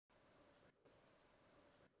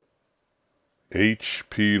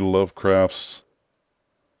H.P. Lovecraft's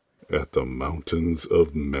At the Mountains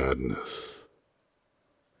of Madness.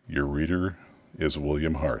 Your reader is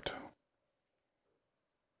William Hart.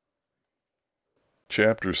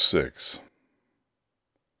 Chapter 6.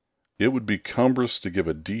 It would be cumbrous to give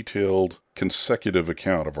a detailed, consecutive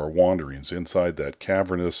account of our wanderings inside that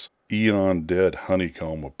cavernous, eon-dead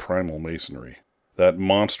honeycomb of primal masonry, that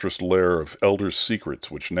monstrous lair of elder secrets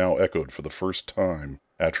which now echoed for the first time,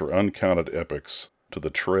 after uncounted epochs, to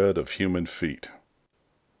the tread of human feet.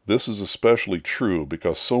 This is especially true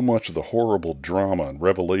because so much of the horrible drama and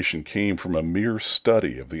revelation came from a mere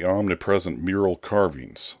study of the omnipresent mural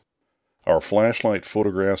carvings. Our flashlight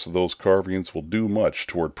photographs of those carvings will do much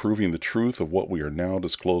toward proving the truth of what we are now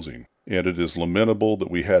disclosing, and it is lamentable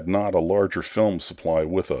that we had not a larger film supply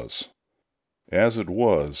with us. As it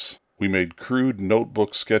was, we made crude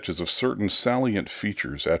notebook sketches of certain salient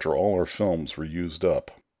features after all our films were used up.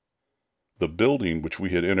 The building which we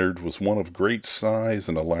had entered was one of great size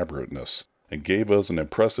and elaborateness, and gave us an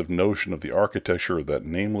impressive notion of the architecture of that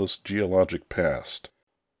nameless geologic past.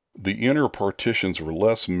 The inner partitions were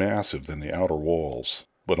less massive than the outer walls,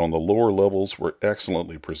 but on the lower levels were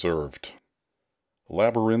excellently preserved.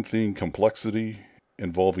 Labyrinthine complexity,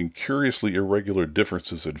 involving curiously irregular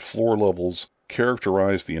differences in floor levels,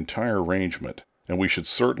 characterized the entire arrangement, and we should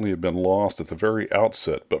certainly have been lost at the very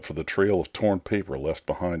outset but for the trail of torn paper left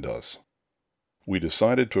behind us. We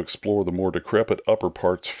decided to explore the more decrepit upper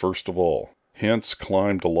parts first of all, hence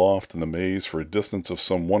climbed aloft in the maze for a distance of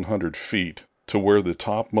some 100 feet, to where the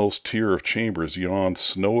topmost tier of chambers yawned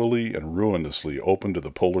snowily and ruinously open to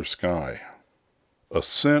the polar sky.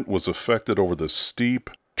 Ascent was effected over the steep,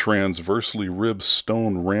 transversely ribbed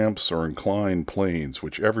stone ramps or inclined planes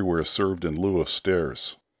which everywhere served in lieu of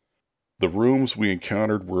stairs. The rooms we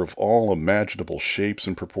encountered were of all imaginable shapes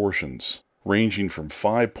and proportions, ranging from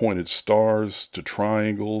 5-pointed stars to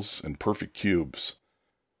triangles and perfect cubes.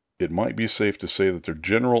 It might be safe to say that their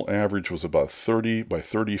general average was about 30 by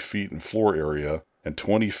 30 feet in floor area and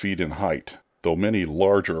 20 feet in height, though many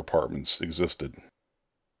larger apartments existed.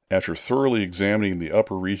 After thoroughly examining the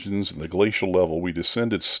upper regions and the glacial level, we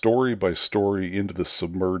descended story by story into the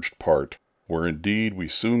submerged part, where indeed we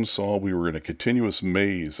soon saw we were in a continuous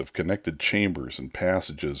maze of connected chambers and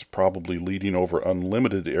passages probably leading over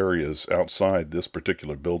unlimited areas outside this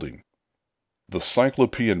particular building. The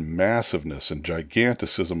cyclopean massiveness and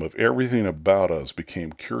giganticism of everything about us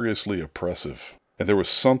became curiously oppressive, and there was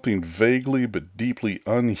something vaguely but deeply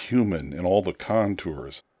unhuman in all the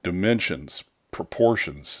contours, dimensions,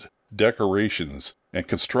 proportions, decorations, and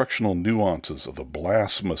constructional nuances of the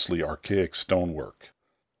blasphemously archaic stonework.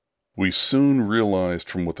 We soon realized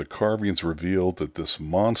from what the carvings revealed that this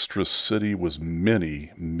monstrous city was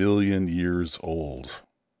many million years old.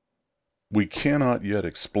 We cannot yet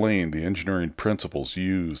explain the engineering principles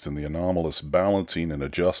used in the anomalous balancing and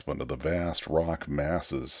adjustment of the vast rock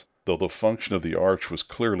masses, though the function of the arch was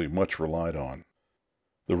clearly much relied on.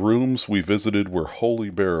 The rooms we visited were wholly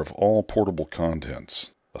bare of all portable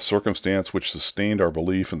contents, a circumstance which sustained our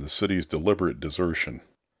belief in the city's deliberate desertion.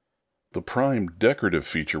 The prime decorative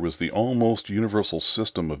feature was the almost universal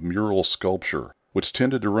system of mural sculpture, which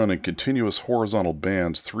tended to run in continuous horizontal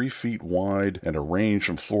bands 3 feet wide and arranged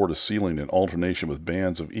from floor to ceiling in alternation with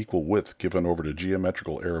bands of equal width given over to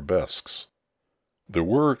geometrical arabesques. There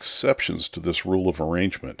were exceptions to this rule of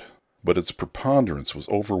arrangement, but its preponderance was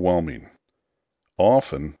overwhelming.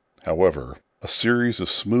 Often, however, a series of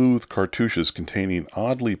smooth cartouches containing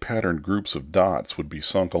oddly patterned groups of dots would be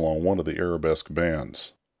sunk along one of the arabesque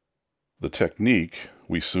bands. The technique,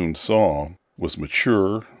 we soon saw, was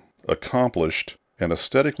mature, accomplished, and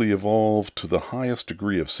aesthetically evolved to the highest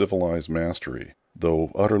degree of civilized mastery,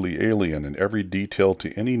 though utterly alien in every detail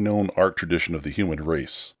to any known art tradition of the human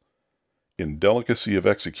race. In delicacy of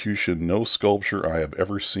execution, no sculpture I have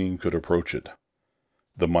ever seen could approach it.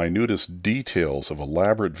 The minutest details of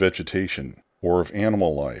elaborate vegetation, or of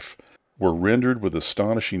animal life, were rendered with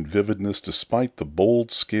astonishing vividness despite the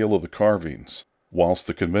bold scale of the carvings, whilst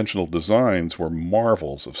the conventional designs were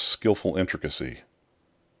marvels of skillful intricacy.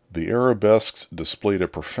 The arabesques displayed a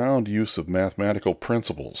profound use of mathematical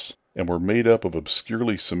principles, and were made up of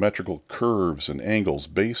obscurely symmetrical curves and angles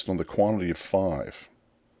based on the quantity of 5.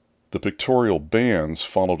 The pictorial bands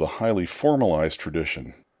followed a highly formalized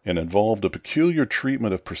tradition, and involved a peculiar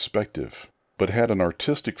treatment of perspective, but had an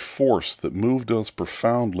artistic force that moved us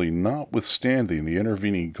profoundly notwithstanding the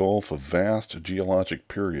intervening gulf of vast geologic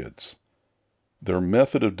periods. Their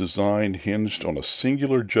method of design hinged on a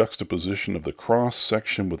singular juxtaposition of the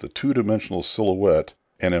cross-section with the two-dimensional silhouette,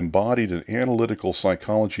 and embodied an analytical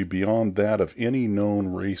psychology beyond that of any known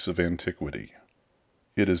race of antiquity.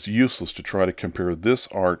 It is useless to try to compare this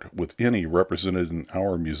art with any represented in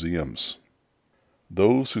our museums.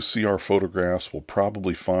 Those who see our photographs will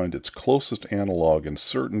probably find its closest analog in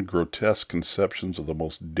certain grotesque conceptions of the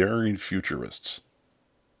most daring futurists.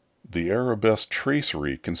 The arabesque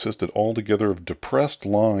tracery consisted altogether of depressed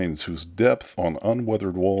lines whose depth on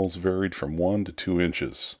unweathered walls varied from 1 to 2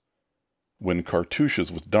 inches. When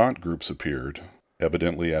cartouches with dot groups appeared,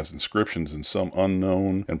 evidently as inscriptions in some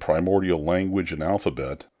unknown and primordial language and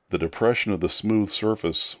alphabet, the depression of the smooth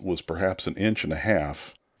surface was perhaps 1.5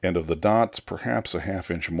 inches, and of the dots perhaps 1/2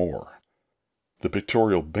 inch more. The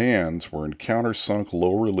pictorial bands were in countersunk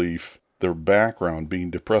low relief, their background being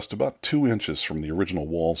depressed about 2 inches from the original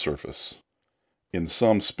wall surface. In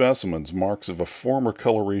some specimens, marks of a former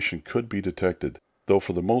coloration could be detected, though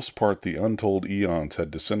for the most part the untold eons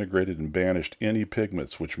had disintegrated and banished any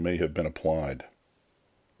pigments which may have been applied.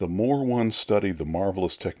 The more one studied the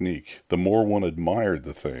marvelous technique, the more one admired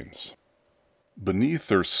the things. Beneath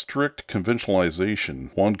their strict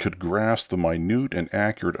conventionalization, one could grasp the minute and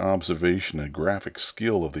accurate observation and graphic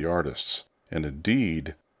skill of the artists, and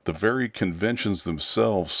indeed, the very conventions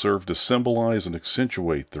themselves serve to symbolize and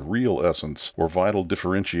accentuate the real essence or vital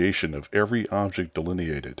differentiation of every object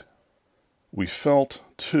delineated. We felt,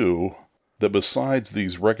 too, that besides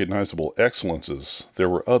these recognizable excellences, there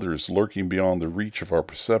were others lurking beyond the reach of our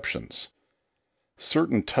perceptions.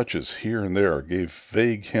 Certain touches here and there gave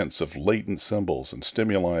vague hints of latent symbols and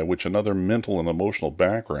stimuli which another mental and emotional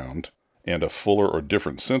background, and a fuller or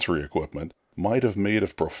different sensory equipment, might have made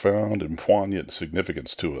of profound and poignant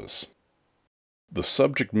significance to us. The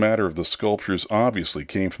subject matter of the sculptures obviously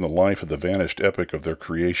came from the life of the vanished epoch of their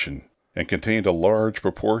creation, and contained a large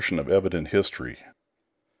proportion of evident history.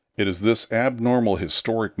 It is this abnormal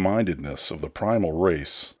historic-mindedness of the primal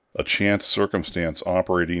race, a chance circumstance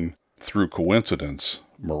operating, through coincidence,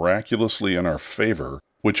 miraculously in our favor,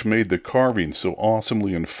 which made the carving so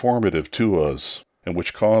awesomely informative to us, and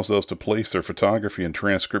which caused us to place their photography and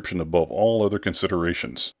transcription above all other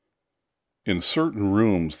considerations. In certain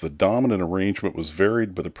rooms, the dominant arrangement was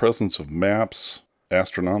varied by the presence of maps,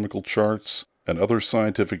 astronomical charts, and other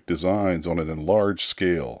scientific designs on an enlarged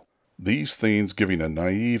scale, these things giving a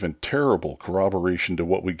naive and terrible corroboration to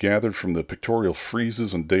what we gathered from the pictorial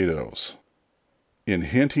friezes and dados. In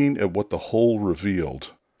hinting at what the whole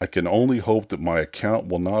revealed, I can only hope that my account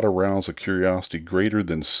will not arouse a curiosity greater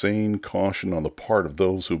than sane caution on the part of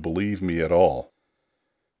those who believe me at all.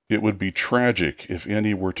 It would be tragic if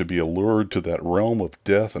any were to be allured to that realm of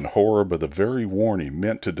death and horror by the very warning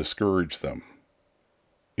meant to discourage them.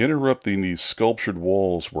 Interrupting these sculptured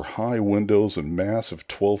walls were high windows and massive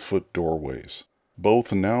 12-foot doorways,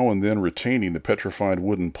 both now and then retaining the petrified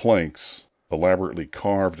wooden planks, elaborately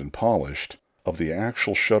carved and polished, of the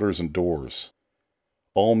actual shutters and doors.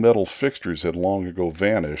 All metal fixtures had long ago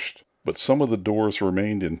vanished, but some of the doors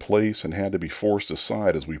remained in place and had to be forced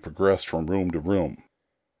aside as we progressed from room to room.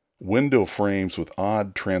 Window frames with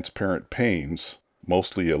odd transparent panes,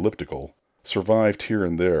 mostly elliptical, survived here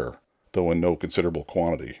and there, though in no considerable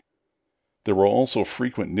quantity. There were also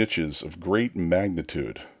frequent niches of great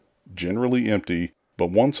magnitude, generally empty, but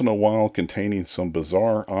once in a while containing some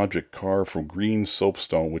bizarre object carved from green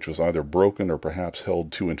soapstone which was either broken or perhaps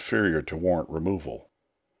held too inferior to warrant removal.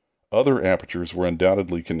 Other apertures were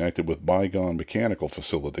undoubtedly connected with bygone mechanical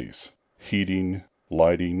facilities, heating,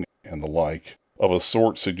 lighting, and the like, of a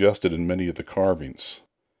sort suggested in many of the carvings.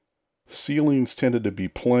 Ceilings tended to be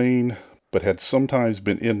plain, but had sometimes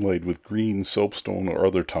been inlaid with green soapstone or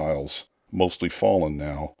other tiles, mostly fallen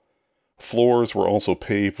now. Floors were also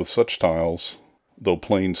paved with such tiles, though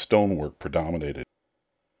plain stonework predominated.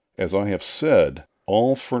 As I have said,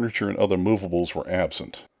 all furniture and other movables were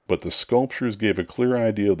absent, but the sculptures gave a clear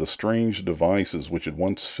idea of the strange devices which had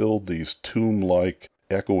once filled these tomb-like,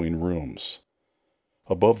 echoing rooms.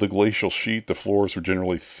 Above the glacial sheet the floors were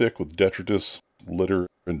generally thick with detritus, litter,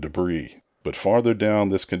 and debris, but farther down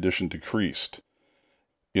this condition decreased.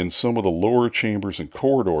 In some of the lower chambers and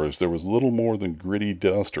corridors there was little more than gritty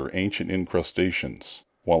dust or ancient incrustations,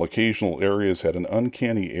 while occasional areas had an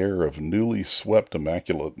uncanny air of newly swept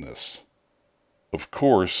immaculateness. Of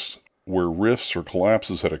course, where rifts or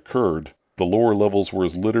collapses had occurred, the lower levels were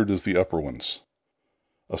as littered as the upper ones.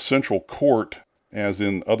 A central court, as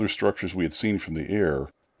in other structures we had seen from the air,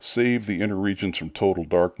 saved the inner regions from total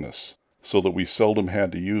darkness, so that we seldom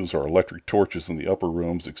had to use our electric torches in the upper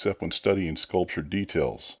rooms except when studying sculptured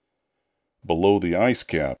details. Below the ice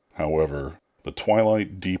cap, however, the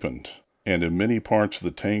twilight deepened, and in many parts of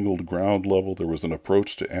the tangled ground level there was an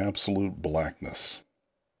approach to absolute blackness.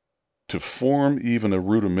 To form even a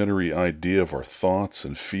rudimentary idea of our thoughts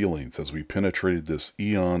and feelings as we penetrated this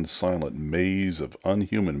eon-silent maze of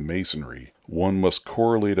unhuman masonry, one must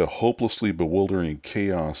correlate a hopelessly bewildering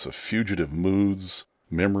chaos of fugitive moods,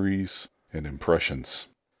 memories, and impressions.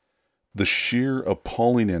 The sheer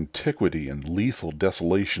appalling antiquity and lethal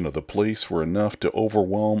desolation of the place were enough to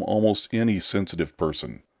overwhelm almost any sensitive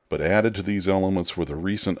person, but added to these elements were the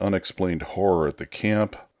recent unexplained horror at the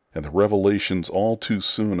camp, and the revelations all too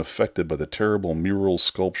soon effected by the terrible mural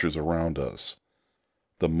sculptures around us.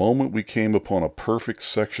 The moment we came upon a perfect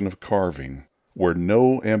section of carving, where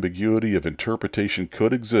no ambiguity of interpretation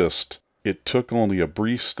could exist, it took only a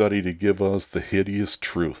brief study to give us the hideous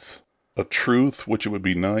truth. A truth which it would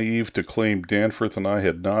be naive to claim Danforth and I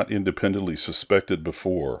had not independently suspected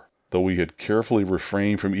before, though we had carefully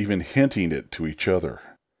refrained from even hinting it to each other.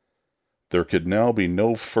 There could now be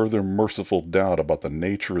no further merciful doubt about the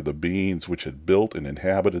nature of the beings which had built and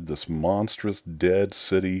inhabited this monstrous dead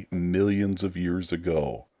city millions of years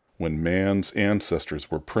ago, when man's ancestors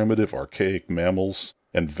were primitive archaic mammals,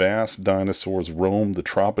 and vast dinosaurs roamed the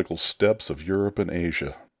tropical steppes of Europe and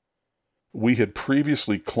Asia. We had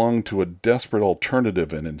previously clung to a desperate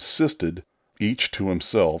alternative and insisted, each to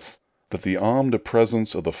himself, that the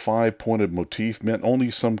omnipresence of the five-pointed motif meant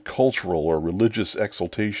only some cultural or religious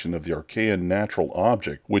exaltation of the archaean natural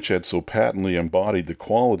object which had so patently embodied the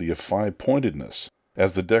quality of five-pointedness,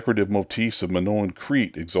 as the decorative motifs of Minoan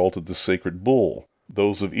Crete exalted the sacred bull,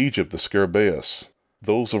 those of Egypt the scarabæus,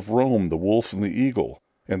 those of Rome the wolf and the eagle,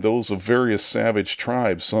 and those of various savage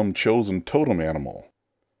tribes some chosen totem animal.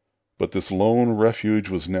 But this lone refuge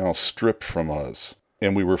was now stripped from us,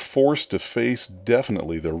 and we were forced to face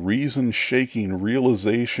definitely the reason-shaking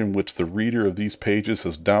realization which the reader of these pages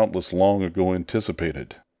has doubtless long ago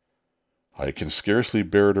anticipated. I can scarcely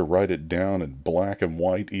bear to write it down in black and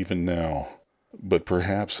white even now, but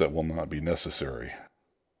perhaps that will not be necessary.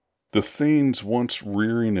 The things once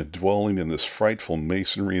rearing and dwelling in this frightful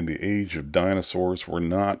masonry in the age of dinosaurs were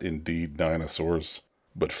not indeed dinosaurs,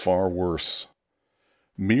 but far worse.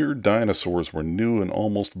 Mere dinosaurs were new and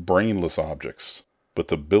almost brainless objects, but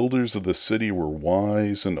the builders of the city were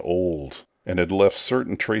wise and old, and had left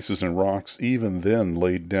certain traces in rocks even then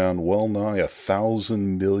laid down well nigh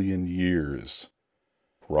 1,000 million years.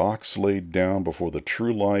 Rocks laid down before the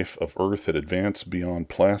true life of Earth had advanced beyond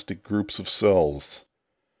plastic groups of cells.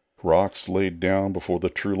 Rocks laid down before the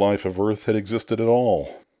true life of Earth had existed at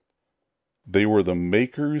all. They were the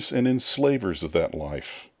makers and enslavers of that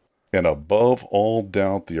life, and above all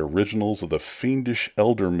doubt the originals of the fiendish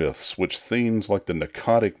elder myths which themes like the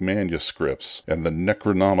Narcotic manuscripts and the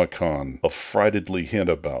Necronomicon affrightedly hint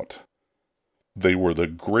about. They were the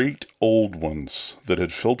great old ones that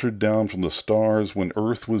had filtered down from the stars when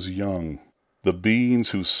Earth was young, the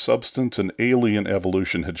beings whose substance an alien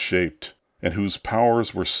evolution had shaped, and whose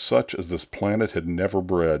powers were such as this planet had never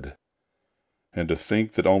bred. And to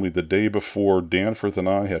think that only the day before Danforth and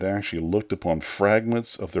I had actually looked upon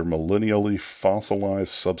fragments of their millennially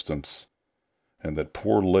fossilized substance, and that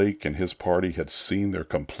poor Lake and his party had seen their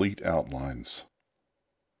complete outlines.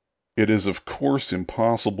 It is of course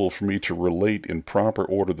impossible for me to relate in proper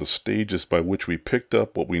order the stages by which we picked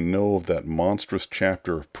up what we know of that monstrous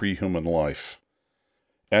chapter of pre-human life.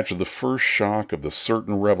 After the first shock of the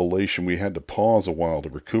certain revelation we had to pause a while to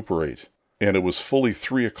recuperate, and it was fully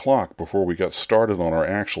 3 o'clock before we got started on our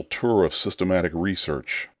actual tour of systematic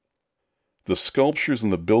research. The sculptures in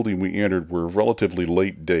the building we entered were of relatively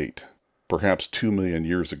late date, perhaps 2 million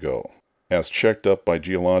years ago, as checked up by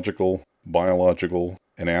geological, biological,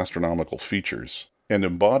 and astronomical features, and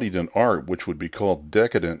embodied an art which would be called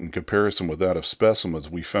decadent in comparison with that of specimens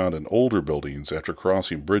we found in older buildings after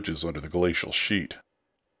crossing bridges under the glacial sheet.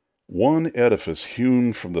 One edifice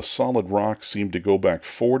hewn from the solid rock seemed to go back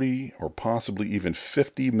 40 or possibly even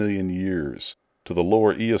 50 million years to the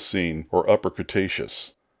lower Eocene or upper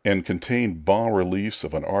Cretaceous, and contained bas-reliefs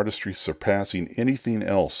of an artistry surpassing anything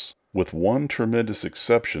else, with one tremendous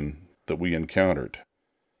exception that we encountered.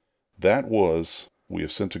 That was, we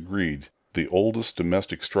have since agreed, the oldest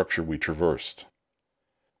domestic structure we traversed.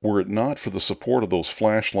 Were it not for the support of those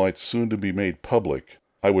flashlights soon to be made public,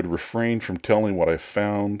 I would refrain from telling what I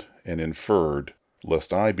found and inferred,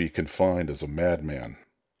 lest I be confined as a madman.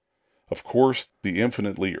 Of course, the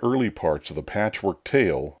infinitely early parts of the patchwork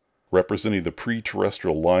tale, representing the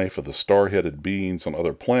pre-terrestrial life of the star-headed beings on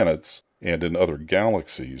other planets, and in other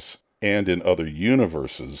galaxies, and in other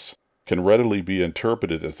universes, can readily be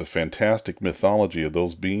interpreted as the fantastic mythology of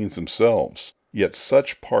those beings themselves, yet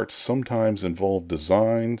such parts sometimes involve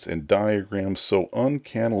designs and diagrams so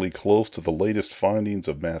uncannily close to the latest findings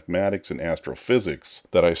of mathematics and astrophysics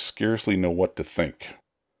that I scarcely know what to think.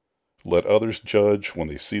 Let others judge when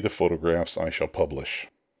they see the photographs I shall publish.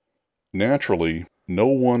 Naturally, no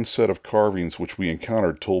one set of carvings which we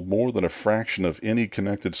encountered told more than a fraction of any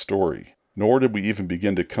connected story, nor did we even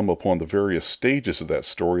begin to come upon the various stages of that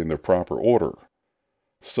story in their proper order.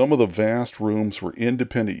 Some of the vast rooms were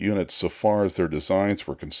independent units so far as their designs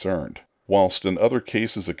were concerned, whilst in other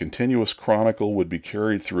cases a continuous chronicle would be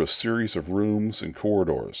carried through a series of rooms and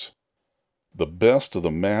corridors. The best of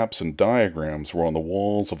the maps and diagrams were on the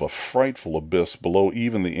walls of a frightful abyss below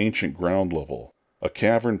even the ancient ground level, a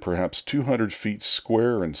cavern perhaps 200 feet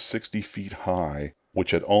square and 60 feet high,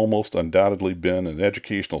 which had almost undoubtedly been an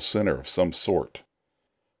educational center of some sort.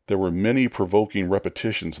 There were many provoking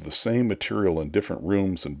repetitions of the same material in different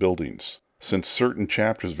rooms and buildings, since certain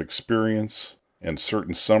chapters of experience and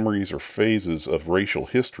certain summaries or phases of racial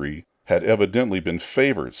history had evidently been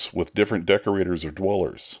favorites with different decorators or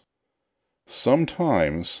dwellers.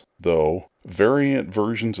 Sometimes, though, variant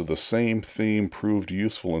versions of the same theme proved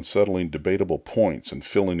useful in settling debatable points and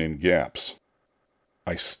filling in gaps.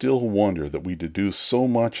 I still wonder that we deduced so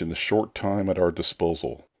much in the short time at our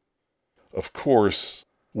disposal. Of course,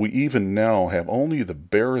 we even now have only the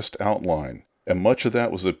barest outline, and much of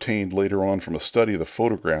that was obtained later on from a study of the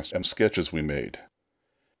photographs and sketches we made.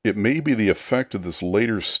 It may be the effect of this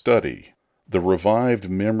later study, the revived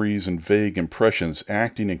memories and vague impressions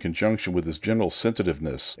acting in conjunction with his general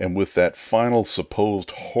sensitiveness and with that final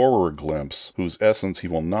supposed horror glimpse whose essence he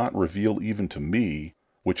will not reveal even to me,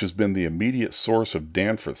 which has been the immediate source of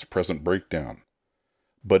Danforth's present breakdown.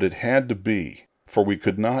 But it had to be, for we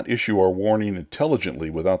could not issue our warning intelligently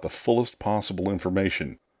without the fullest possible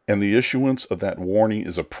information, and the issuance of that warning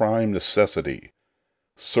is a prime necessity.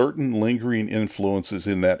 Certain lingering influences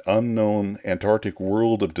in that unknown Antarctic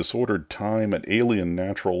world of disordered time and alien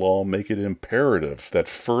natural law make it imperative that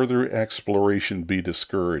further exploration be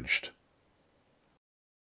discouraged.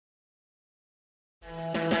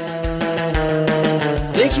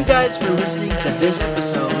 Thank you guys for listening to this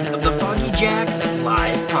episode of the Foggy Jack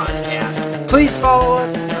Live Podcast. Please follow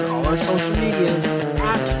us on all our social medias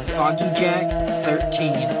at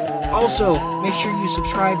FoggyJack13. Also, make sure you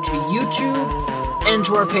subscribe to YouTube and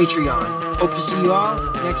to our Patreon. Hope to see you all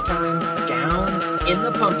next time down in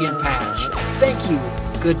the pumpkin patch. Thank you,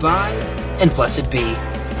 goodbye, and blessed be.